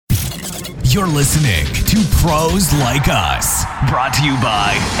You're listening to Pros Like Us, brought to you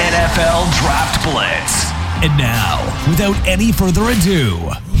by NFL Draft Blitz. And now, without any further ado,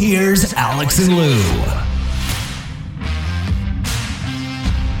 here's Alex and Lou.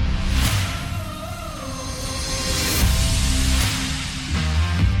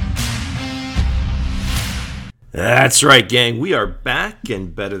 That's right, gang. We are back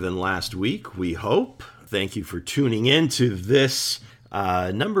and better than last week, we hope. Thank you for tuning in to this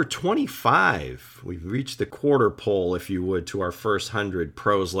number 25. We've reached the quarter pole, if you would, to our first 100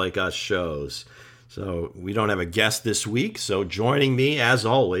 Pros Like Us shows. So we don't have a guest this week, so joining me, as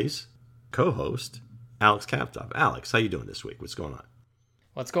always, co-host Alex Kaptov. Alex, how you doing this week? What's going on?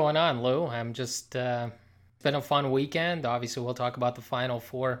 What's going on, Lou? I'm just, it's been a fun weekend. Obviously, we'll talk about the Final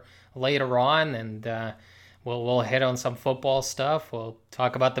Four later on, and we'll hit on some football stuff. We'll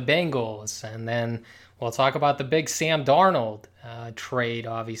talk about the Bengals, and then we'll talk about the big Sam Darnold trade,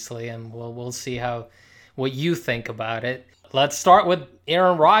 obviously, and we'll see what you think about it. Let's start with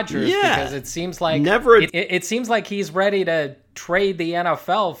Aaron Rodgers, because it seems like it seems like he's ready to trade the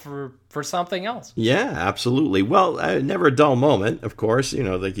NFL for something else. Yeah, absolutely. Well, never a dull moment, of course. You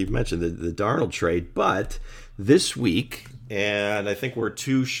know, like you've mentioned, the Darnold trade. But this week, and I think we're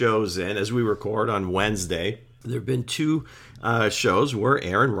 2 shows in as we record on Wednesday, there have been 2 shows where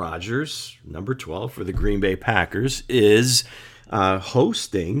Aaron Rodgers, number 12 for the Green Bay Packers, is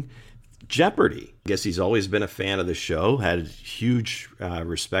hosting Jeopardy! I guess he's always been a fan of the show, had huge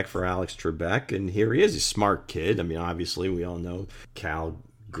respect for Alex Trebek, and here he is. He's a smart kid. I mean, obviously, we all know Cal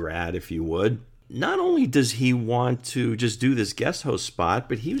grad, if you would. Not only does he want to just do this guest host spot,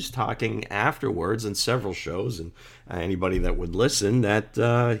 but he was talking afterwards in several shows, and anybody that would listen,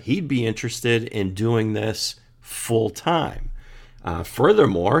 that he'd be interested in doing this full time.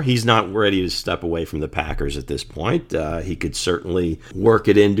 Furthermore, he's not ready to step away from the Packers at this point. He could certainly work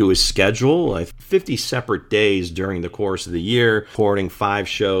it into his schedule. 50 separate days during the course of the year, recording 5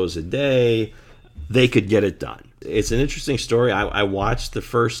 shows a day. They could get it done. It's an interesting story. I watched the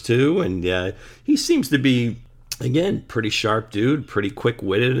first 2, and he seems to be, again, pretty sharp dude, pretty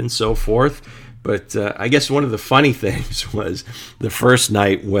quick-witted and so forth. But I guess one of the funny things was the first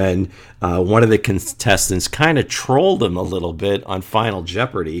night when one of the contestants kind of trolled him a little bit on Final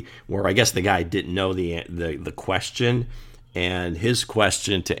Jeopardy, where I guess the guy didn't know the question, and his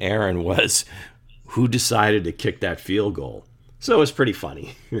question to Aaron was, who decided to kick that field goal? So it was pretty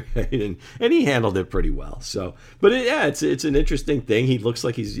funny, right? And he handled it pretty well. So, but it's an interesting thing. He looks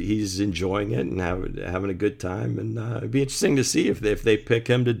like he's enjoying it and having a good time. And it'd be interesting to see if they pick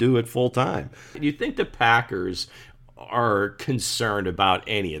him to do it full time. Do you think the Packers are concerned about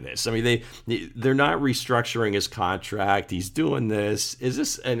any of this? I mean, they're not restructuring his contract. He's doing this. Is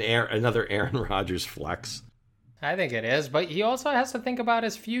this another Aaron Rodgers flex? I think it is, but he also has to think about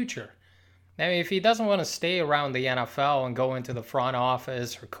his future. I mean, if he doesn't want to stay around the NFL and go into the front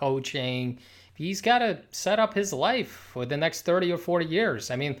office or coaching, he's got to set up his life for the next 30 or 40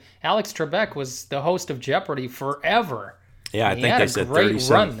 years. I mean, Alex Trebek was the host of Jeopardy forever. Yeah, I think they said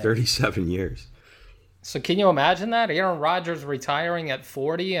 37 years. So can you imagine that? Aaron Rodgers retiring at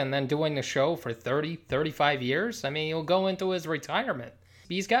 40 and then doing the show for 30, 35 years? I mean, he'll go into his retirement.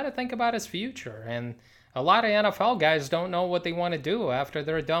 He's got to think about his future, and a lot of NFL guys don't know what they want to do after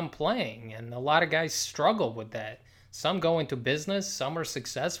they're done playing, and a lot of guys struggle with that. Some go into business, some are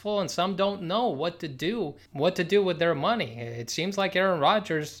successful, and some don't know what to do with their money. It seems like Aaron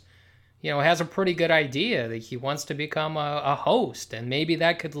Rodgers, has a pretty good idea that he wants to become a host, and maybe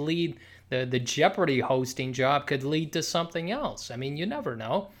that could lead, the Jeopardy hosting job could lead to something else. I mean, you never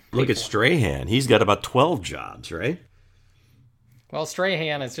know. Look at Strahan. He's got about 12 jobs, right? Well,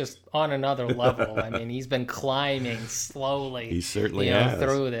 Strahan is just on another level. I mean, he's been climbing slowly. He certainly has.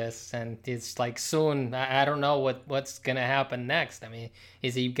 Through this, and it's like soon. I don't know what's going to happen next. I mean,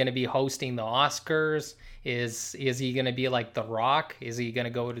 is he going to be hosting the Oscars? Is he going to be like The Rock? Is he going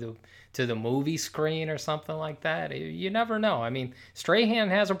to go to the movie screen or something like that? You never know. I mean, Strahan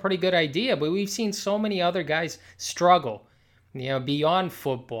has a pretty good idea, but we've seen so many other guys struggle. Beyond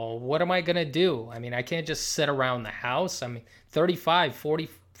football, what am I going to do? I mean, I can't just sit around the house. I mean, 35, 40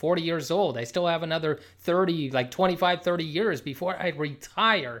 years old. I still have another 25, 30 years before I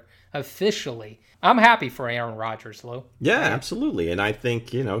retire officially. I'm happy for Aaron Rodgers, Lou. Yeah, absolutely. And I think,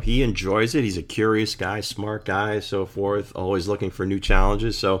 he enjoys it. He's a curious guy, smart guy, so forth, always looking for new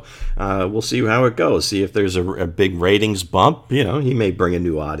challenges. So we'll see how it goes. See if there's a big ratings bump. He may bring a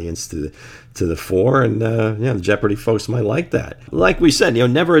new audience to the fore, and the Jeopardy folks might like that. Like we said,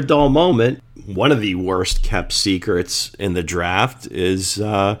 never a dull moment. One of the worst kept secrets in the draft is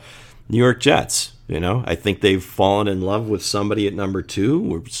New York Jets. I think they've fallen in love with somebody at number 2.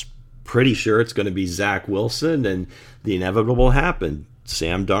 We're pretty sure it's going to be Zach Wilson, and the inevitable happened.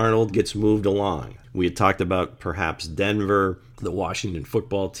 Sam Darnold gets moved along. We had talked about perhaps Denver, the Washington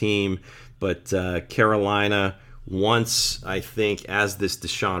football team, but Carolina, once I think as this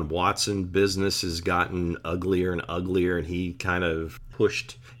Deshaun Watson business has gotten uglier and uglier, and he kind of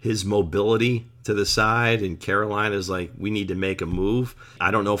pushed his mobility to the side, and Carolina's like, we need to make a move.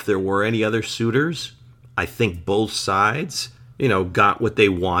 I don't know if there were any other suitors. I think both sides, got what they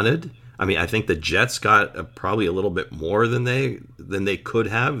wanted. I mean, I think the Jets got probably a little bit more than they could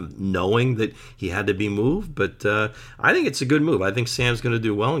have, knowing that he had to be moved. But I think it's a good move. I think Sam's going to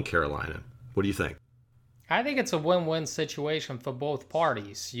do well in Carolina. What do you think? I think it's a win-win situation for both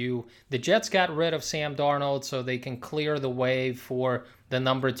parties. The Jets got rid of Sam Darnold so they can clear the way for the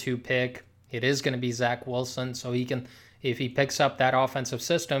number 2 pick. It is going to be Zach Wilson, so he can, if he picks up that offensive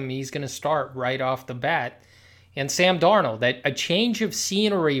system, he's going to start right off the bat. And Sam Darnold, that a change of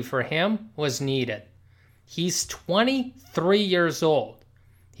scenery for him was needed. He's 23 years old.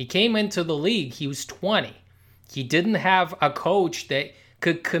 He came into the league, he was 20. He didn't have a coach that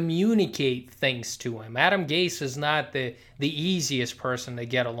could communicate things to him. Adam Gase is not the easiest person to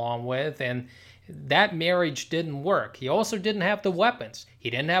get along with, and that marriage didn't work. He also didn't have the weapons. He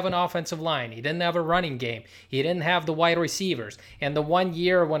didn't have an offensive line. He didn't have a running game. He didn't have the wide receivers. And the one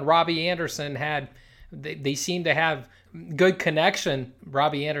year when Robbie Anderson they seemed to have good connection.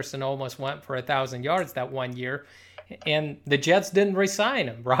 Robbie Anderson almost went for 1,000 yards that one year, and the Jets didn't re-sign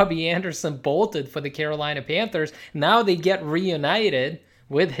him. Robbie Anderson bolted for the Carolina Panthers. Now they get reunited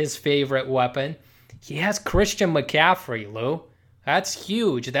with his favorite weapon. He has Christian McCaffrey, Lou. That's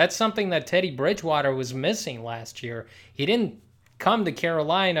huge. That's something that Teddy Bridgewater was missing last year. He didn't come to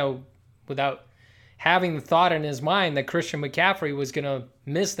Carolina without having the thought in his mind that Christian McCaffrey was going to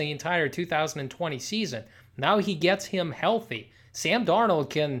miss the entire 2020 season. Now he gets him healthy. Sam Darnold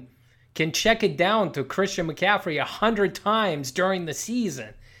can check it down to Christian McCaffrey 100 times during the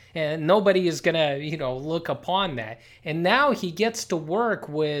season, and nobody is going to, look upon that. And now he gets to work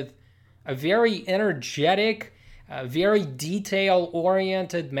with a very energetic, very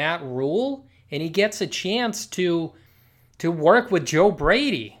detail-oriented Matt Rule, and he gets a chance to work with Joe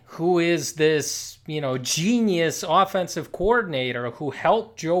Brady, who is this, genius offensive coordinator who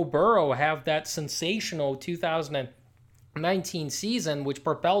helped Joe Burrow have that sensational 2019 season, which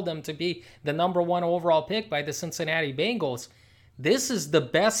propelled them to be the number 1 overall pick by the Cincinnati Bengals. This is the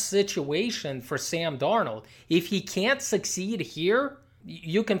best situation for Sam Darnold. If he can't succeed here,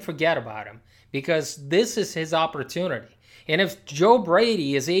 you can forget about him, because this is his opportunity. And if Joe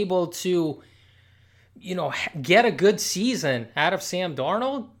Brady is able to, get a good season out of Sam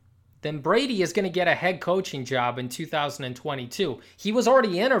Darnold, then Brady is going to get a head coaching job in 2022. He was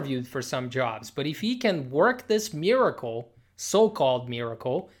already interviewed for some jobs, but if he can work this miracle, so-called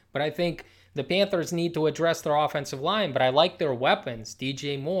miracle, but I think the Panthers need to address their offensive line, but I like their weapons.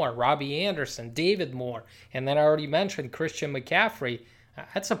 DJ Moore, Robbie Anderson, David Moore, and then I already mentioned Christian McCaffrey.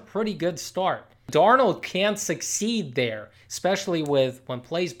 That's a pretty good start. Darnold can't succeed there, especially with when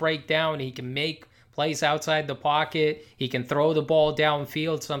plays break down, he can make plays outside the pocket. He can throw the ball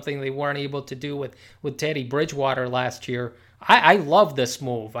downfield, something they weren't able to do with Teddy Bridgewater last year. I love this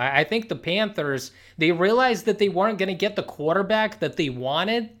move. I think the Panthers, they realized that they weren't going to get the quarterback that they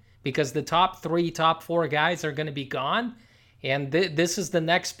wanted because the top 4 guys are going to be gone. And this is the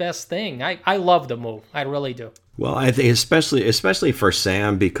next best thing. I love the move. I really do. Well, I think especially for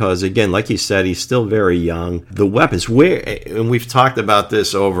Sam, because again, like you said, he's still very young. The weapons, and we've talked about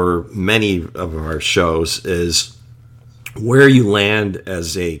this over many of our shows, is where you land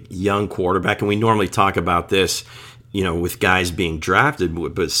as a young quarterback. And we normally talk about this, with guys being drafted,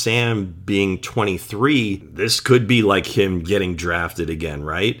 but Sam being 23, this could be like him getting drafted again,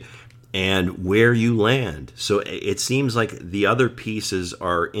 right? And where you land. So it seems like the other pieces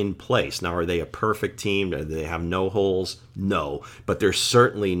are in place. Now, are they a perfect team? Do they have no holes? No. But they're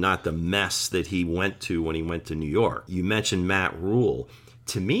certainly not the mess that he went to when he went to New York. You mentioned Matt Rule.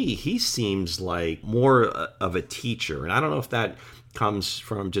 To me, he seems like more of a teacher. And I don't know if that comes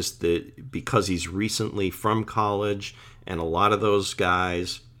from just because he's recently from college, and a lot of those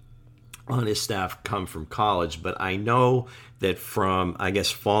guys on his staff come from college, but I know that from,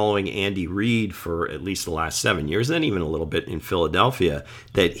 following Andy Reid for at least the last 7 years, and even a little bit in Philadelphia,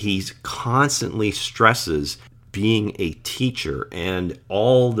 that he's constantly stresses being a teacher and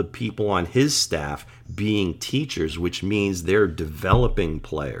all the people on his staff being teachers, which means they're developing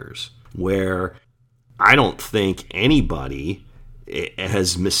players, where I don't think anybody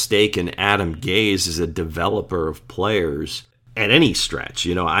has mistaken Adam Gase as a developer of players at any stretch.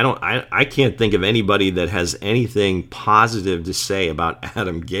 I can't think of anybody that has anything positive to say about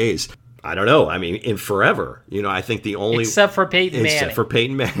Adam Gase. I don't know. I mean, in forever, I think the only... Except for Peyton Manning. Except for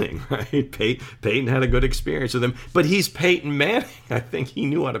Peyton Manning, right? Peyton had a good experience with him, but he's Peyton Manning. I think he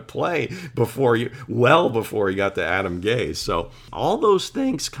knew how to play before he got to Adam Gase. So all those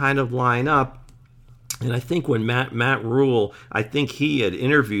things kind of line up. And I think when Matt Rule, I think he had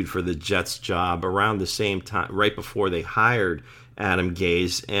interviewed for the Jets job around the same time, right before they hired Adam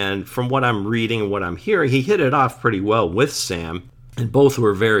Gase. And from what I'm reading and what I'm hearing, he hit it off pretty well with Sam. And both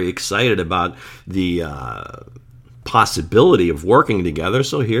were very excited about the possibility of working together.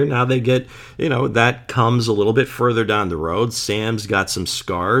 So here now they get, that comes a little bit further down the road. Sam's got some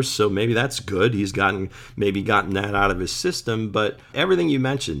scars, so maybe that's good. He's gotten that out of his system. But everything you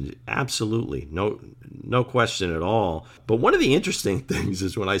mentioned, absolutely, no question at all. But one of the interesting things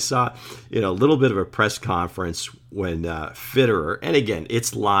is when I saw, a little bit of a press conference when Fitterer, and again,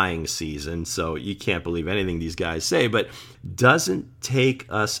 it's lying season, so you can't believe anything these guys say, but doesn't take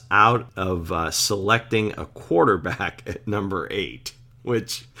us out of selecting a quarterback at number 8,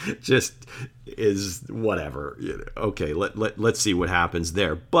 which just is whatever. Okay, let's see what happens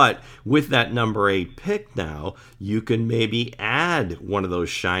there. But with that number 8 pick now, you can maybe add one of those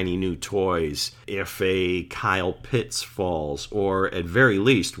shiny new toys if a Kyle Pitts falls, or at very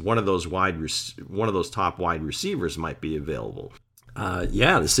least one of those top wide receivers might be available.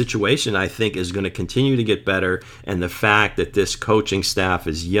 The situation, I think, is going to continue to get better, and the fact that this coaching staff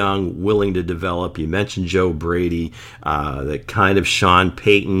is young, willing to develop. You mentioned Joe Brady, the kind of Sean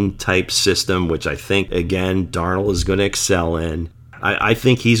Payton type system, which I think, again, Darnold is going to excel in. I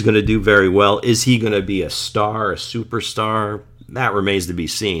think he's going to do very well. Is he going to be a superstar? That remains to be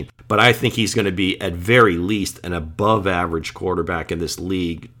seen. But I think he's going to be, at very least, an above-average quarterback in this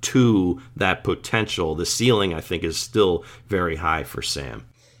league to that potential. The ceiling, I think, is still very high for Sam.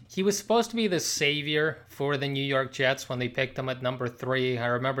 He was supposed to be the savior for the New York Jets when they picked him at number 3. I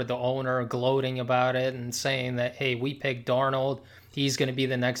remember the owner gloating about it and saying that, hey, we picked Darnold. He's going to be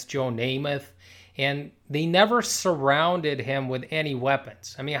the next Joe Namath. And they never surrounded him with any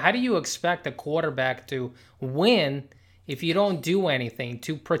weapons. I mean, how do you expect a quarterback to win if you don't do anything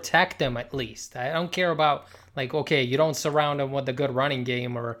to protect them at least? I don't care about, you don't surround them with a good running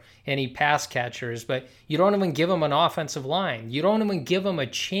game or any pass catchers, but you don't even give them an offensive line. You don't even give them a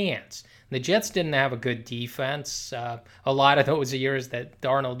chance. The Jets didn't have a good defense a lot of those years that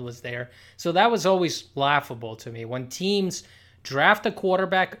Darnold was there. So that was always laughable to me. When teams draft a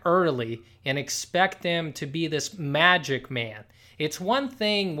quarterback early and expect them to be this magic man. It's one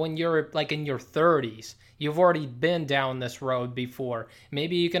thing when you're in your 30s. You've already been down this road before.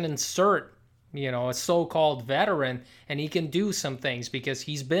 Maybe you can insert, a so-called veteran, and he can do some things because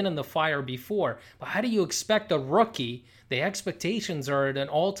he's been in the fire before. But how do you expect a rookie? The expectations are at an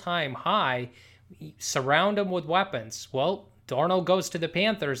all-time high. Surround him with weapons. Well, Darnold goes to the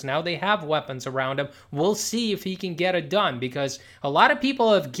Panthers. Now they have weapons around him. We'll see if he can get it done, because a lot of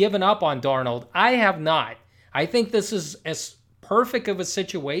people have given up on Darnold. I have not. I think this is as perfect of a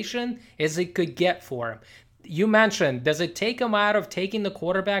situation as it could get for him. You mentioned, does it take him out of taking the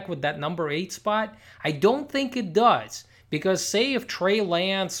quarterback with that number 8 spot? I don't think it does, because say if Trey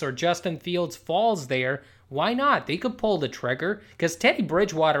Lance or Justin Fields falls there, why not? They could pull the trigger, because Teddy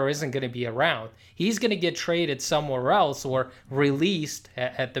Bridgewater isn't going to be around. He's going to get traded somewhere else or released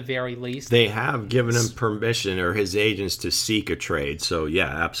at the very least. They have given him permission, or his agents, to seek a trade. So yeah,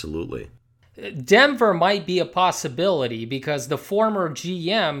 absolutely. Denver might be a possibility, because the former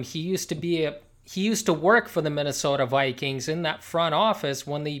GM, he used to work for the Minnesota Vikings in that front office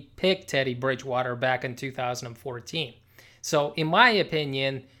when they picked Teddy Bridgewater back in 2014. So in my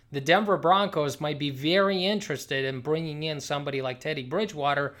opinion, the Denver Broncos might be very interested in bringing in somebody like Teddy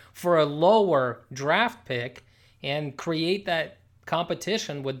Bridgewater for a lower draft pick and create that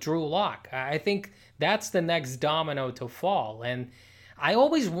competition with Drew Lock. I think that's the next domino to fall. And I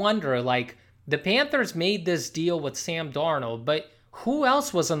always wonder, the Panthers made this deal with Sam Darnold, but who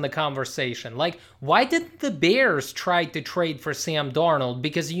else was in the conversation? Why didn't the Bears try to trade for Sam Darnold?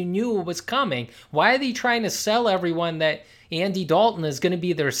 Because you knew it was coming. Why are they trying to sell everyone that Andy Dalton is going to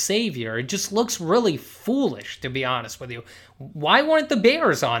be their savior? It just looks really foolish, to be honest with you. Why weren't the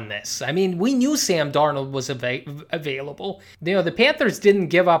Bears on this? I mean, we knew Sam Darnold was available. The Panthers didn't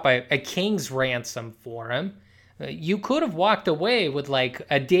give up a king's ransom for him. You could have walked away with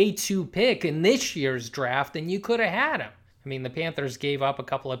a day 2 pick in this year's draft, and you could have had him. I mean, the Panthers gave up a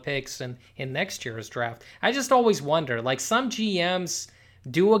couple of picks in next year's draft. I just always wonder, some GMs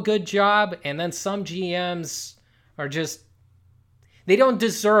do a good job, and then some GMs are just, They don't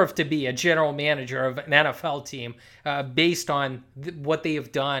deserve to be a general manager of an NFL team based on what they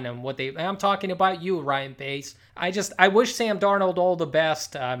have done and what they. I'm talking about you, Ryan Pace. I wish Sam Darnold all the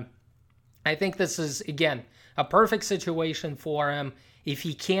best. I think this is, again, a perfect situation for him. If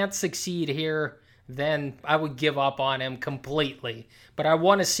he can't succeed here, then I would give up on him completely. But I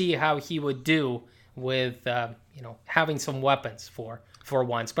want to see how he would do with having some weapons for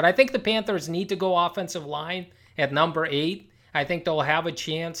once. But I think the Panthers need to go offensive line at number 8. I think they'll have a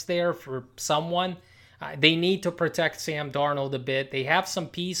chance there for someone. They need to protect Sam Darnold a bit. They have some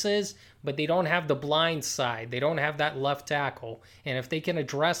pieces, but they don't have the blind side. They don't have that left tackle. And if they can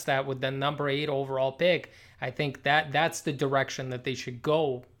address that with the number 8 overall pick, I think that's the direction that they should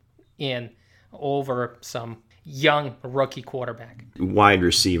go in over some young rookie quarterback. Wide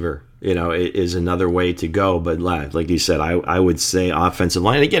receiver, is another way to go. But like you said, I would say offensive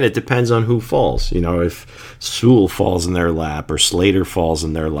line. Again, it depends on who falls. If Sewell falls in their lap or Slater falls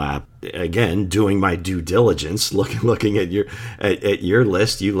in their lap. Again, doing my due diligence, looking at your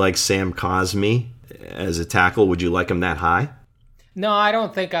list, you like Sam Cosmi as a tackle. Would you like him that high? No, I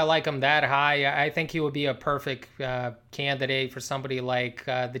don't think I like him that high. I think he would be a perfect candidate for somebody like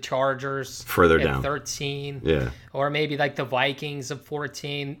the Chargers further at down, 13. Yeah, or maybe like the Vikings at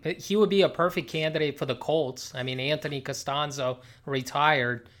 14. He would be a perfect candidate for the Colts. I mean, Anthony Costanzo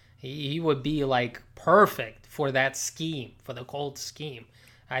retired. He would be like perfect for that scheme, for the Colts scheme.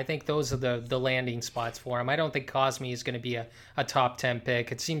 I think those are the landing spots for him. I don't think Cosmi is going to be a top 10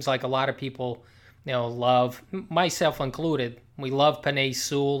 pick. It seems like a lot of people love, myself included, we love Penei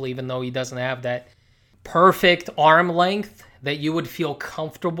Sewell, even though he doesn't have that perfect arm length that you would feel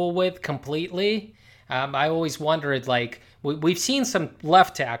comfortable with completely. I always wondered, like, we've seen some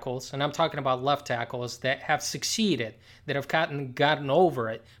left tackles, and I'm talking about left tackles that have succeeded, that have gotten over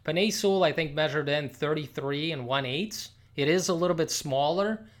it. Penei Sewell, I think, measured in 33 and 1/8. It is a little bit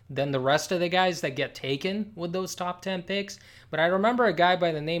smaller than the rest of the guys that get taken with those top 10 picks. But I remember a guy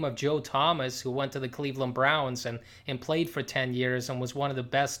by the name of Joe Thomas who went to the Cleveland Browns and played for 10 years and was one of the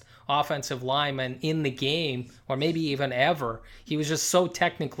best offensive linemen in the game, or maybe even ever. He was just so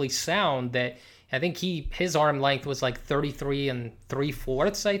technically sound that I think his arm length was like 33 and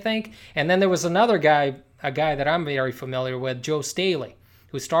 3/4, I think. And then there was another guy, a guy that I'm very familiar with, Joe Staley,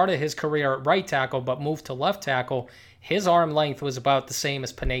 who started his career at right tackle but moved to left tackle. His arm length was about the same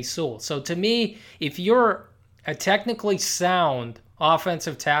as Penei Sewell. So to me, if you're a technically sound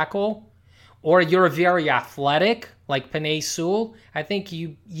offensive tackle, or you're very athletic like Penei Sewell, I think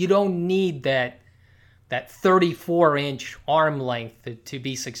you don't need that 34-inch arm length to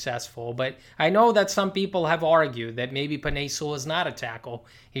be successful. But I know that some people have argued that maybe Penei Sewell is not a tackle.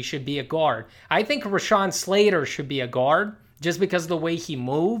 He should be a guard. I think Rashawn Slater should be a guard just because of the way he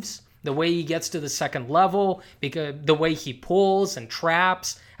moves, the way he gets to the second level, because the way he pulls and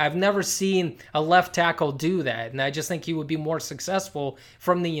traps. I've never seen a left tackle do that, and I just think he would be more successful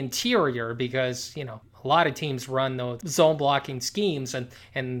from the interior because, a lot of teams run those zone blocking schemes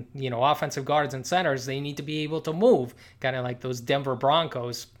and offensive guards and centers, they need to be able to move, kind of like those Denver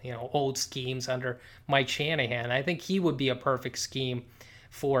Broncos, old schemes under Mike Shanahan. I think he would be a perfect scheme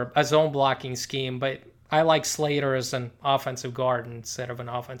for a zone blocking scheme, but I like Slater as an offensive guard instead of an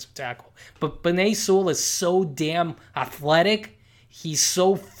offensive tackle. But Penei Sewell is so damn athletic. He's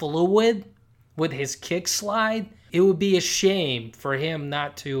so fluid with his kick slide. It would be a shame for him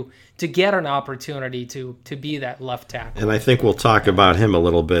not to get an opportunity to be that left tackle. And I think we'll talk about him a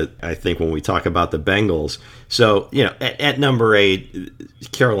little bit, I think, when we talk about the Bengals. So, at number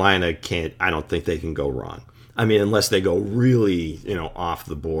 8, Carolina I don't think they can go wrong. I mean, unless they go really, off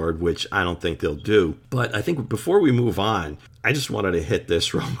the board, which I don't think they'll do. But I think before we move on, I just wanted to hit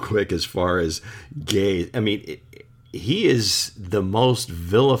this real quick as far as Gay. I mean, he is the most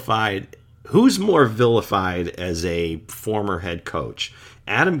vilified. Who's more vilified as a former head coach,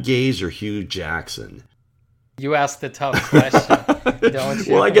 Adam Gase or Hugh Jackson? You asked the tough question, don't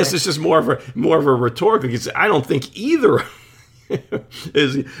you? Well, I guess it's just more of a rhetorical, because I don't think either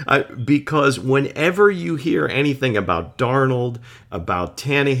because whenever you hear anything about Darnold, about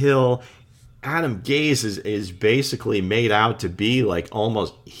Tannehill, Adam Gase is basically made out to be like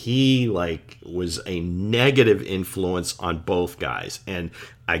almost he was a negative influence on both guys. And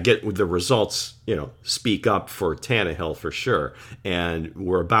I get the results, speak up for Tannehill for sure. And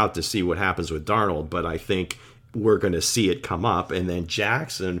we're about to see what happens with Darnold, but I think we're going to see it come up. And then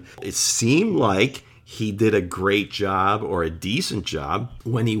Jackson, it seemed like he did a great job, or a decent job,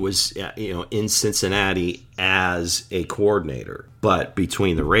 when he was in Cincinnati as a coordinator. But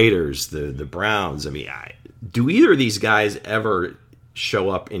between the Raiders, the Browns, do either of these guys ever show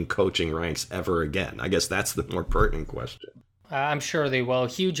up in coaching ranks ever again? I guess that's the more pertinent question. I'm sure they will.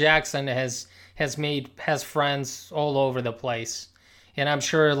 Hugh Jackson has friends all over the place. And I'm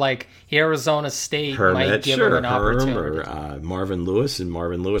sure like Arizona State might give him an opportunity. Or Marvin Lewis, and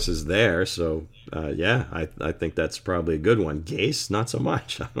Marvin Lewis is there. So, I think that's probably a good one. Gase, not so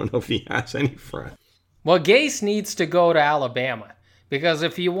much. I don't know if he has any friends. Well, Gase needs to go to Alabama. Because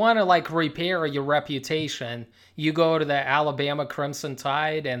if you want to like repair your reputation, you go to the Alabama Crimson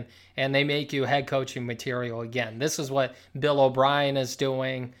Tide and they make you head coaching material again. This is what Bill O'Brien is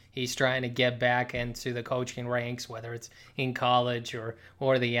doing. He's trying to get back into the coaching ranks, whether it's in college or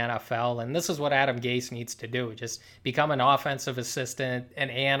the NFL. And this is what Adam Gase needs to do. Just become an offensive assistant, an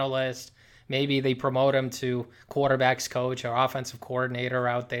analyst. Maybe they promote him to quarterbacks coach or offensive coordinator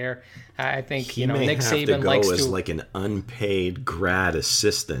out there. I think Nick Saban likes to go as like an unpaid grad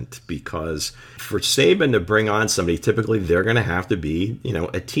assistant, because for Saban to bring on somebody, typically they're going to have to be,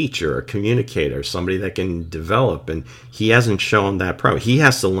 a teacher, a communicator, somebody that can develop, and he hasn't shown that promise. He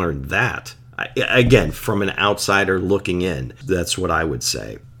has to learn that. Again, from an outsider looking in, that's what I would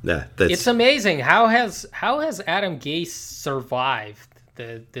say. Yeah, it's amazing how has Adam Gase survived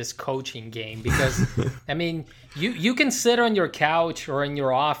this coaching game, because I mean you can sit on your couch or in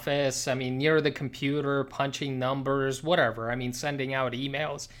your office, I mean near the computer punching numbers, whatever, I mean sending out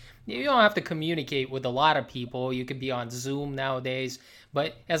emails. You don't have to communicate with a lot of people. You could be on Zoom nowadays,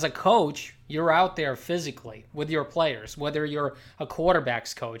 but as a coach, you're out there physically with your players, whether you're a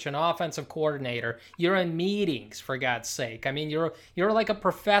quarterback's coach, an offensive coordinator, you're in meetings, for God's sake. I mean, you're like a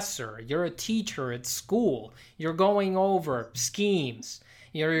professor, you're a teacher at school, you're going over schemes.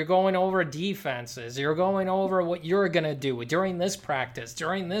 You're going over defenses. You're going over what you're going to do during this practice,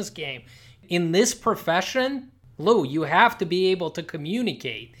 during this game. In this profession, Lou, you have to be able to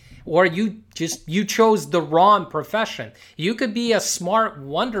communicate, or you chose the wrong profession. You could be a smart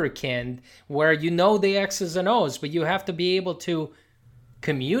wonderkind where you know the X's and O's, but you have to be able to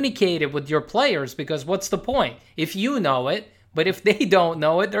communicate it with your players, because what's the point? If you know it, but if they don't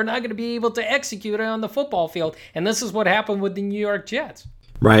know it, they're not going to be able to execute it on the football field. And this is what happened with the New York Jets.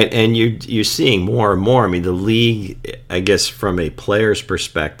 Right, and you're seeing more and more. I mean, the league, I guess, from a player's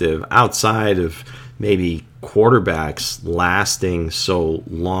perspective, outside of maybe quarterbacks lasting so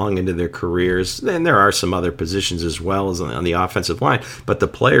long into their careers, then there are some other positions as well as on the offensive line, but the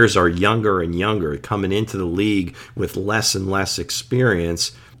players are younger and younger, coming into the league with less and less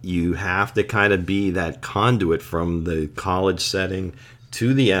experience. You have to kind of be that conduit from the college setting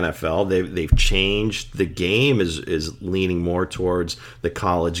to the NFL. They've changed. The game is leaning more towards the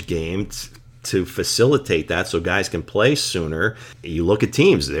college game to facilitate that, so guys can play sooner. You look at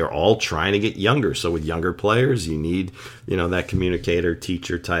teams, they're all trying to get younger. So with younger players, you need, that communicator,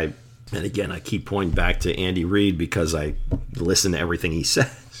 teacher type. And again, I keep pointing back to Andy Reid because I listen to everything he says.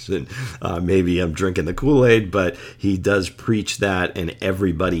 And maybe I'm drinking the Kool-Aid, but he does preach that, and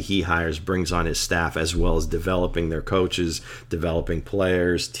everybody he hires brings on his staff, as well as developing their coaches, developing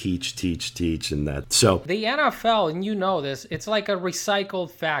players, teach, and that. So the NFL, and you know this, it's like a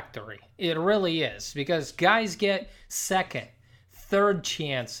recycled factory. It really is, because guys get second, third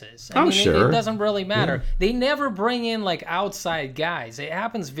chances. I mean, sure. It doesn't really matter. Yeah. They never bring in like outside guys. It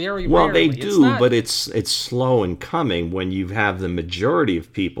happens very well, rarely. Well, they do, but it's slow in coming when you have the majority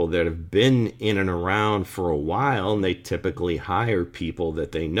of people that have been in and around for a while, and they typically hire people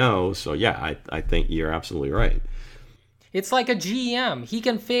that they know. So, yeah, I think you're absolutely right. It's like a GM. He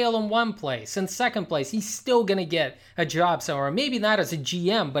can fail in one place. In second place, he's still going to get a job somewhere. Maybe not as a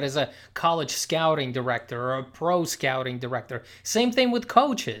GM, but as a college scouting director or a pro scouting director. Same thing with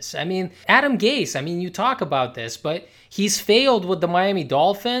coaches. I mean, Adam Gase, you talk about this, but he's failed with the Miami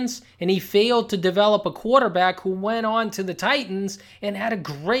Dolphins, and he failed to develop a quarterback who went on to the Titans and had a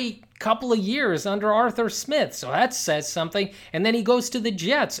great couple of years under Arthur Smith. So that says something. And then he goes to the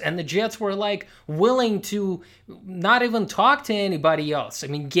Jets, and the Jets were like willing to not even talk to anybody else. I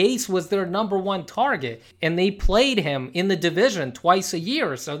mean, Gase was their number one target, and they played him in the division twice a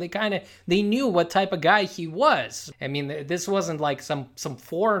year. So they knew what type of guy he was. I mean, this wasn't like some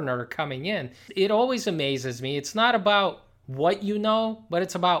foreigner coming in. It always amazes me. It's not about what you know, but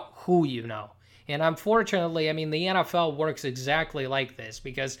it's about who you know. And unfortunately, the NFL works exactly like this,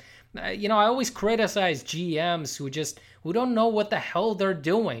 because I always criticize GMs who don't know what the hell they're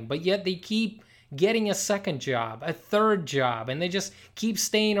doing, but yet they keep getting a second job, a third job, and they just keep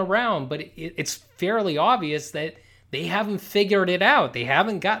staying around. But it's fairly obvious that they haven't figured it out. They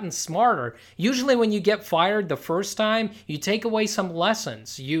haven't gotten smarter. Usually when you get fired the first time, you take away some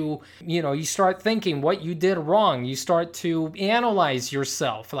lessons. You start thinking what you did wrong. You start to analyze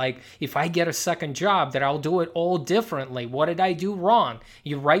yourself. Like, if I get a second job, that I'll do it all differently. What did I do wrong?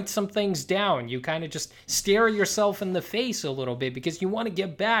 You write some things down. You kind of just stare yourself in the face a little bit because you want to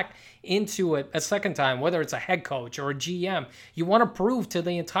get back into it a second time, whether it's a head coach or a GM. You want to prove to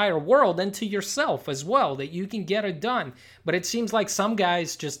the entire world and to yourself as well that you can get it done. But it seems like some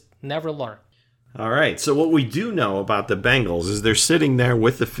guys just never learn. All right, so what we do know about the Bengals is they're sitting there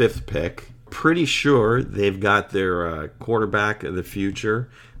with the 5th pick. Pretty sure they've got their quarterback of the future,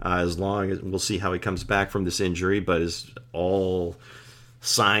 as long as we'll see how he comes back from this injury, but as all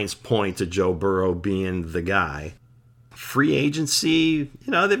signs point to Joe Burrow being the guy. Free agency,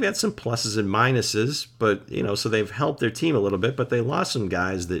 they've got some pluses and minuses, but, so they've helped their team a little bit, but they lost some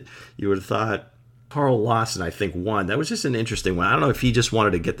guys that you would have thought. Carl Lawson, I think, won. That was just an interesting one. I don't know if he just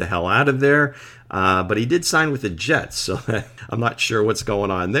wanted to get the hell out of there, but he did sign with the Jets, so I'm not sure what's going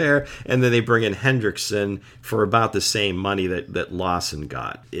on there. And then they bring in Hendrickson for about the same money that Lawson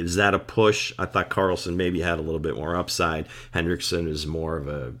got. Is that a push? I thought Carlson maybe had a little bit more upside. Hendrickson is more of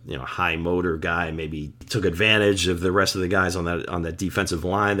a high motor guy. Maybe took advantage of the rest of the guys on that defensive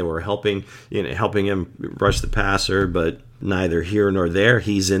line that were helping him rush the passer, but neither here nor there.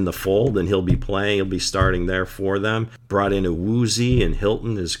 He's in the fold, and he'll be playing. He'll be starting there for them. Brought in Awuzie and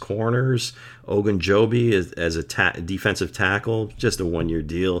Hilton as corners. Ogunjobi as a defensive tackle, just a one-year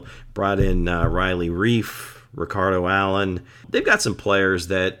deal. Brought in Riley Reif, Ricardo Allen. They've got some players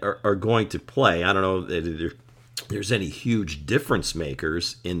that are going to play. I don't know if there's any huge difference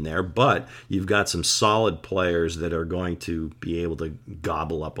makers in there, but you've got some solid players that are going to be able to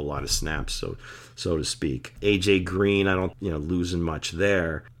gobble up a lot of snaps, so to speak. AJ Green, I don't losing much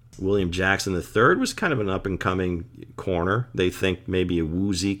there. William Jackson III was kind of an up-and-coming corner. They think maybe a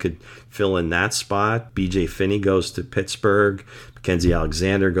Woozy could fill in that spot. BJ Finney goes to Pittsburgh. Mackenzie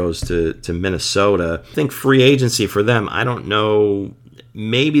Alexander goes to Minnesota. I think free agency for them, I don't know.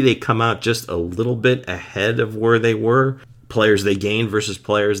 Maybe they come out just a little bit ahead of where they were. Players they gained versus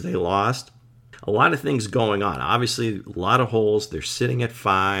players they lost. A lot of things going on. Obviously, a lot of holes. They're sitting at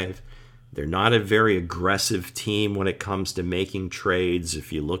 5. They're not a very aggressive team when it comes to making trades.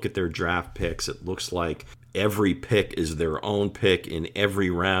 If you look at their draft picks, it looks like every pick is their own pick in every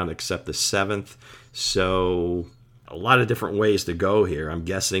round except the 7th. So a lot of different ways to go here. I'm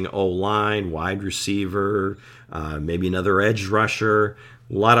guessing O-line, wide receiver, maybe another edge rusher.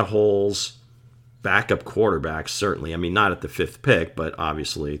 A lot of holes. Backup quarterbacks, certainly. I mean, not at the 5th pick, but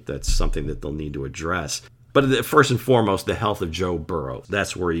obviously that's something that they'll need to address. But first and foremost, the health of Joe Burrow.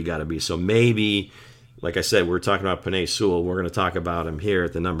 That's where you got to be. So maybe, like I said, we're talking about Penei Sewell. We're going to talk about him here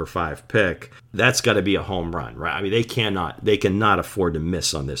at the number 5 pick. That's got to be a home run, right? I mean, they cannot afford to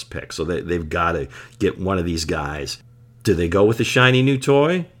miss on this pick. So they've got to get one of these guys. Do they go with the shiny new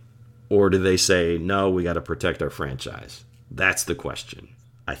toy? Or do they say, no, we got to protect our franchise? That's the question.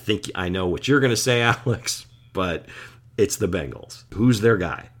 I think I know what you're going to say, Alex, but it's the Bengals. Who's their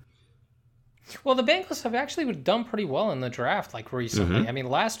guy? Well, the Bengals have actually done pretty well in the draft, like recently. Mm-hmm. I mean,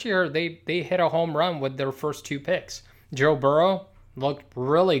 last year they hit a home run with their first 2 picks. Joe Burrow looked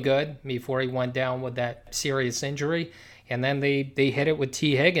really good before he went down with that serious injury. And then they hit it with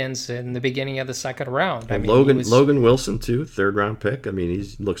T. Higgins in the beginning of the 2nd round. I mean, Logan Wilson, too, 3rd round pick. I mean,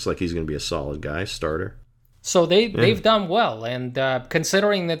 he looks like he's going to be a solid guy, starter. So they've done well. And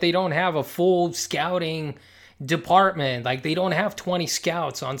considering that they don't have a full scouting department, like they don't have 20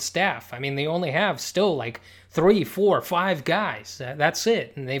 scouts on staff. I mean, they only have still like 3, 4, 5 guys. That's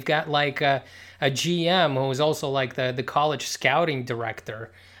it. And they've got like a GM who is also like the college scouting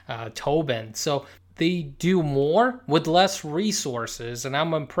director, Tobin. So they do more with less resources, and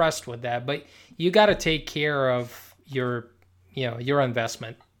I'm impressed with that. But you got to take care of your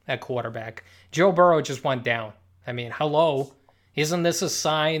investment at quarterback. Joe Burrow just went down. I mean, hello. Isn't this a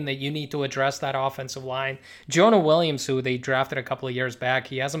sign that you need to address that offensive line? Jonah Williams, who they drafted a couple of years back,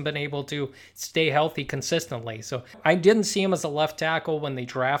 he hasn't been able to stay healthy consistently. So I didn't see him as a left tackle when they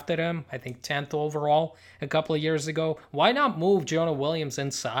drafted him, I think 10th overall a couple of years ago. Why not move Jonah Williams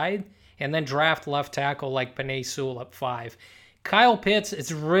inside and then draft left tackle like Penei Sewell at 5? Kyle Pitts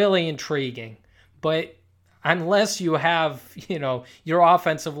is really intriguing, but unless you have, your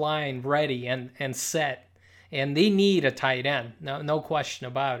offensive line ready and set, and they need a tight end, no question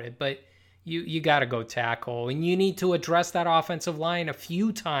about it. But you got to go tackle, and you need to address that offensive line a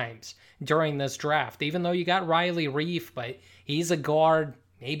few times during this draft. Even though you got Riley Reif, but he's a guard,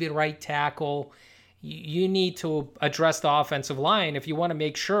 maybe right tackle. you need to address the offensive line if you want to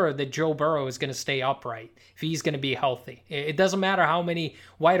make sure that Joe Burrow is going to stay upright, if he's going to be healthy. It doesn't matter how many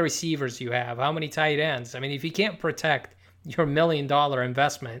wide receivers you have, how many tight ends. I mean, if you can't protect your $1 million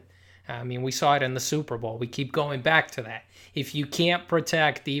investment, I mean, we saw it in the Super Bowl. We keep going back to that. If you can't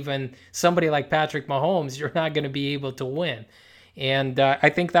protect even somebody like Patrick Mahomes, you're not going to be able to win. And I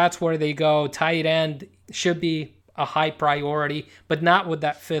think that's where they go. Tight end should be a high priority, but not with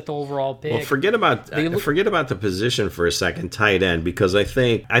that 5th overall pick. Well, forget about the position for a second, tight end, because I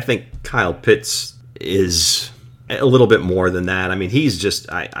think Kyle Pitts is a little bit more than that. I mean, he's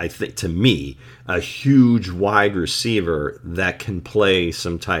just, I think, to me, a huge wide receiver that can play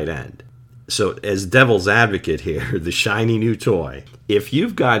some tight end. So as devil's advocate here, the shiny new toy, if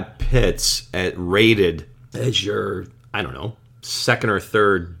you've got Pitts rated as your, I don't know, 2nd or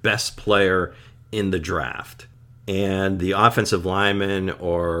 3rd best player in the draft, and the offensive linemen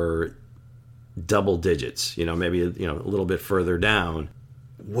are double digits, maybe a little bit further down,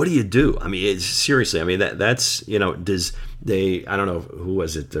 what do you do? I mean, seriously, I mean, that's, I don't know, who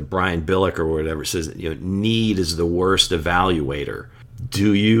was it, Brian Billick or whatever, says, need is the worst evaluator.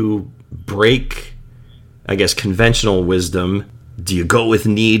 Do you break, I guess, conventional wisdom? Do you go with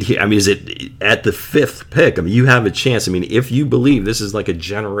need here? I mean, is it at the 5th pick? I mean, you have a chance. I mean, if you believe this is like a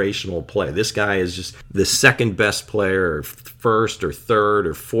generational play, this guy is just the 2nd best player, or 1st or 3rd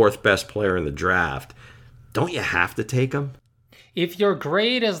or 4th best player in the draft, don't you have to take him? If your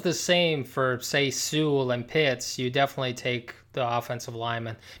grade is the same for, say, Sewell and Pitts, you definitely take the offensive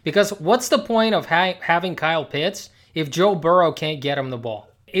lineman. Because what's the point of having Kyle Pitts if Joe Burrow can't get him the ball?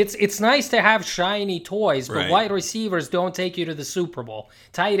 It's nice to have shiny toys, but right. Wide receivers don't take you to the Super Bowl.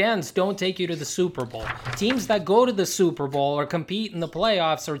 Tight ends don't take you to the Super Bowl. Teams that go to the Super Bowl or compete in the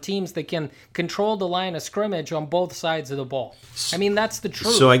playoffs are teams that can control the line of scrimmage on both sides of the ball. I mean, that's the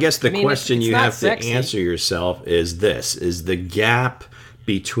truth. So I guess the question you have sexy. to answer yourself is this. Is the gap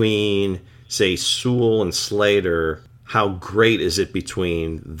between, say, Sewell and Slater, how great is it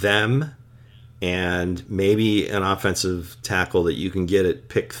between them and maybe an offensive tackle that you can get at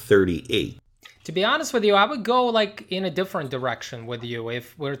pick 38? To be honest with you, I would go in a different direction with you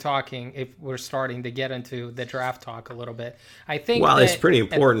if we're starting to get into the draft talk a little bit. I think it's pretty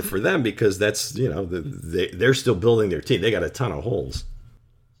important for them because that's, they're still building their team. They got a ton of holes.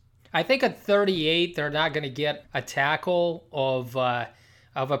 I think at 38, they're not going to get a tackle of a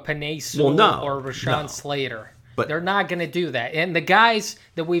Penei Sewell or Rashawn Slater. But they're not going to do that. And the guys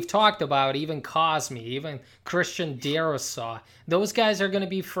that we've talked about, even Cosme, even Christian Darrisaw, those guys are going to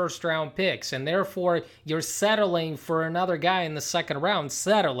be first-round picks. And therefore, you're settling for another guy in the 2nd round,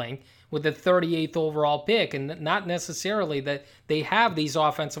 settling with the 38th overall pick. And not necessarily that they have these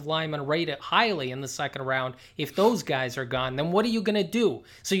offensive linemen rated highly in the 2nd round. If those guys are gone, then what are you going to do?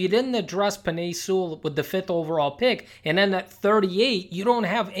 So you didn't address Penei Sewell with the 5th overall pick. And then at 38, you don't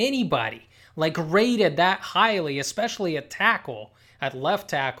have anybody rated that highly, especially at tackle, at left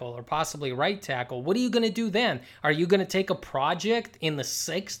tackle or possibly right tackle. What are you going to do then? Are you going to take a project in the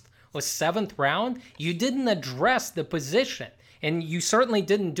 6th or 7th round? You didn't address the position, and you certainly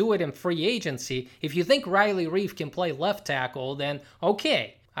didn't do it in free agency. If you think Riley Reiff can play left tackle, then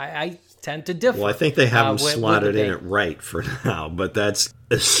okay. I tend to differ. Well, I think they have him slotted in at right for now, but that's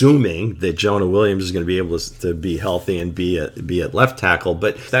assuming that Jonah Williams is going to be able to be healthy and be at left tackle.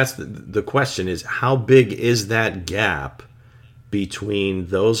 But that's the question is, how big is that gap between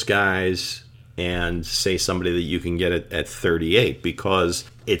those guys and, say, somebody that you can get at 38? Because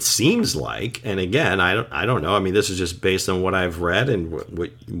it seems like, and again, I don't know. I mean, this is just based on what I've read and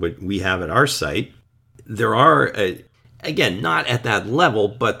what we have at our site. There are again, not at that level,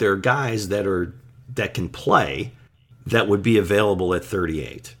 but there are guys that can play that would be available at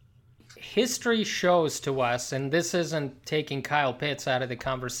 38. History shows to us, and this isn't taking Kyle Pitts out of the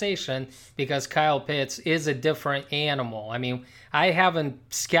conversation because Kyle Pitts is a different animal. I mean, I haven't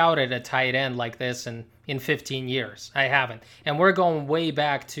scouted a tight end like this in 15 years. I haven't. And we're going way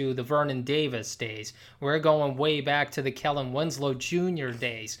back to the Vernon Davis days. We're going way back to the Kellen Winslow Jr.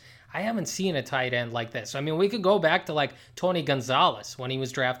 days. I haven't seen a tight end like this. I mean, we could go back to Tony Gonzalez when he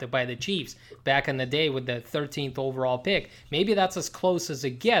was drafted by the Chiefs back in the day with the 13th overall pick. Maybe that's as close as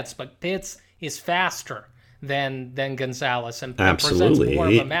it gets, but Pitts is faster than Gonzalez and presents more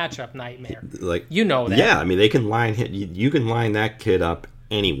of a matchup nightmare. You know that. Yeah, I mean, they can line hit. You can line that kid up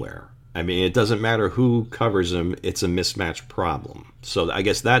anywhere. I mean, it doesn't matter who covers him; it's a mismatch problem. So I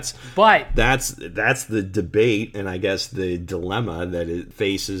guess that's the debate, and I guess the dilemma that it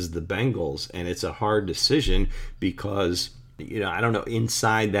faces the Bengals, and it's a hard decision because I don't know,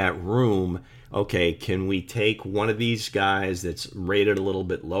 inside that room, okay, can we take one of these guys that's rated a little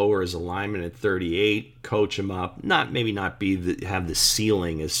bit lower as a lineman at 38, coach him up, maybe not have the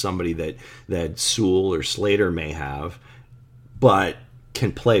ceiling as somebody that Sewell or Slater may have, but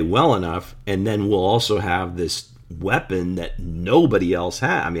can play well enough, and then we'll also have this weapon that nobody else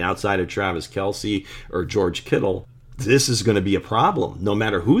has. I mean, outside of Travis Kelce or George Kittle, this is going to be a problem no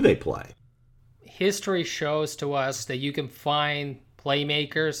matter who they play. History shows to us that you can find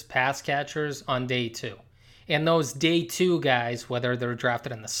playmakers, pass catchers on day 2. And those day 2 guys, whether they're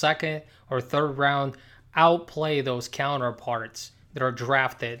drafted in the 2nd or 3rd round, outplay those counterparts that are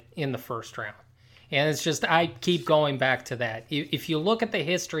drafted in the 1st round. And it's just, I keep going back to that. If you look at the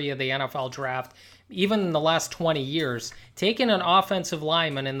history of the NFL draft, even in the last 20 years, taking an offensive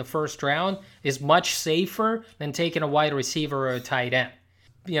lineman in the 1st round is much safer than taking a wide receiver or a tight end.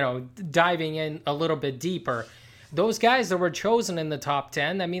 Diving in a little bit deeper, those guys that were chosen in the top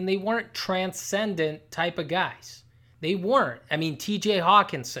 10, I mean, they weren't transcendent type of guys. They weren't. I mean, TJ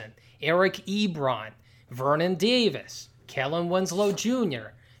Hawkinson, Eric Ebron, Vernon Davis, Kellen Winslow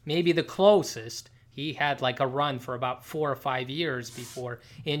Jr., maybe the closest. He had like a run for about 4 or 5 years before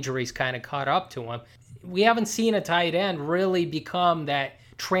injuries kind of caught up to him. We haven't seen a tight end really become that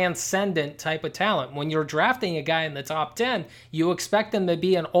transcendent type of talent. When you're drafting a guy in the top 10, you expect him to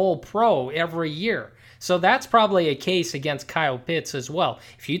be an all-pro every year. So that's probably a case against Kyle Pitts as well.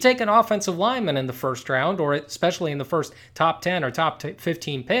 If you take an offensive lineman in the 1st round, or especially in the first top 10 or top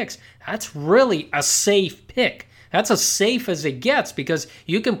 15 picks, that's really a safe pick. That's as safe as it gets because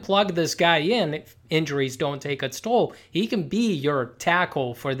you can plug this guy in if injuries don't take its toll. He can be your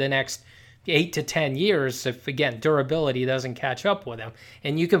tackle for the next 8 to 10 years if, again, durability doesn't catch up with him.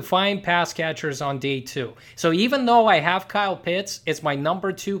 And you can find pass catchers on day 2. So even though I have Kyle Pitts as my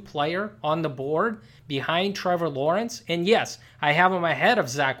number 2 player on the board behind Trevor Lawrence, and yes, I have him ahead of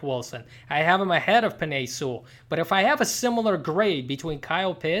Zach Wilson. I have him ahead of Penei Sewell. But if I have a similar grade between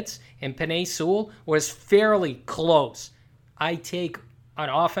Kyle Pitts and Penei Sewell, or is fairly close, I take an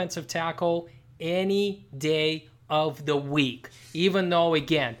offensive tackle any day of the week. Even though,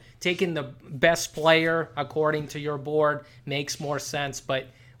 again, taking the best player according to your board makes more sense, but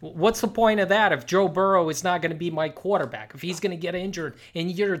what's the point of that if Joe Burrow is not going to be my quarterback? If he's going to get injured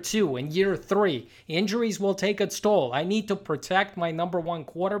in year 2, in year 3, injuries will take its toll. I need to protect my number 1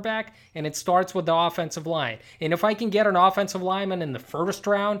 quarterback, and it starts with the offensive line. And if I can get an offensive lineman in the 1st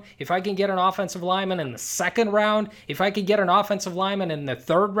round, if I can get an offensive lineman in the 2nd round, if I can get an offensive lineman in the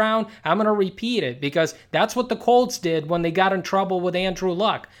 3rd round, I'm going to repeat it because that's what the Colts did when they got in trouble with Andrew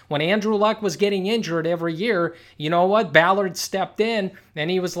Luck. When Andrew Luck was getting injured every year, you know what? Ballard stepped in, and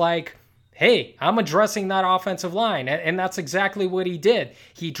he was like, hey, I'm addressing that offensive line. And that's exactly what he did.